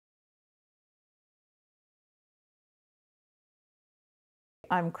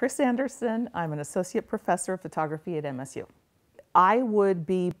I'm Chris Anderson. I'm an associate professor of photography at MSU. I would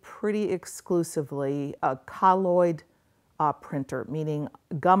be pretty exclusively a colloid printer, meaning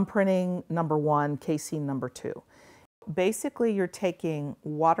gum printing #1, casein #2. Basically, you're taking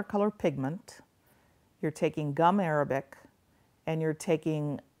watercolor pigment, you're taking gum arabic, and you're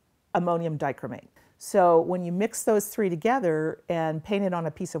taking ammonium dichromate. So when you mix those three together and paint it on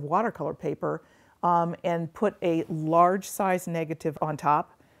a piece of watercolor paper and put a large size negative on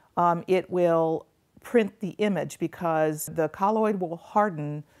top, it will print the image because the colloid will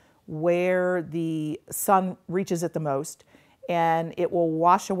harden where the sun reaches it the most, and it will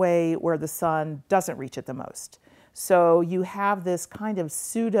wash away where the sun doesn't reach it the most. So you have this kind of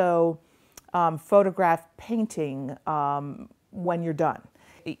pseudo photograph painting when you're done.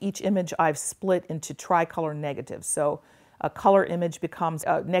 Each image I've split into tricolor negatives. So a color image becomes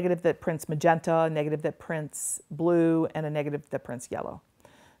a negative that prints magenta, a negative that prints blue, and a negative that prints yellow.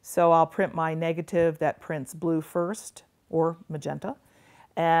 So I'll print my negative that prints blue first, or magenta,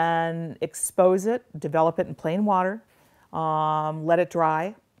 and expose it, develop it in plain water, let it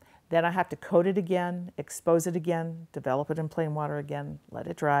dry. Then I have to coat it again, expose it again, develop it in plain water again, let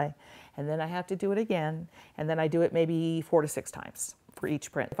it dry, and then I have to do it again, and then I do it maybe 4 to 6 times for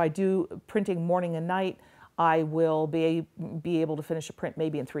each print. If I do printing morning and night, I will be able to finish a print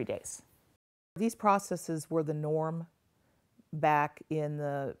maybe in 3 days. These processes were the norm back in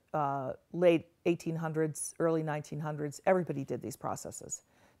the late 1800s, early 1900s. Everybody did these processes.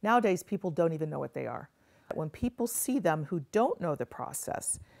 Nowadays, people don't even know what they are. When people see them who don't know the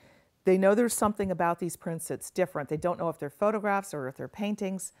process, they know there's something about these prints that's different. They don't know if they're photographs or if they're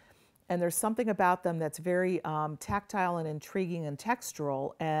paintings. And there's something about them that's very tactile and intriguing and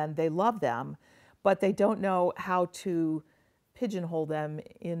textural, and they love them, but they don't know how to pigeonhole them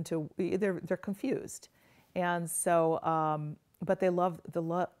into, they're confused. And so, but they love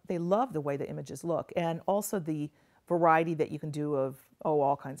the way the images look, and also the variety that you can do of,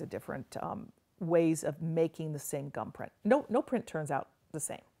 all kinds of different ways of making the same gum print. No print turns out the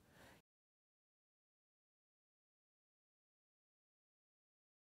same.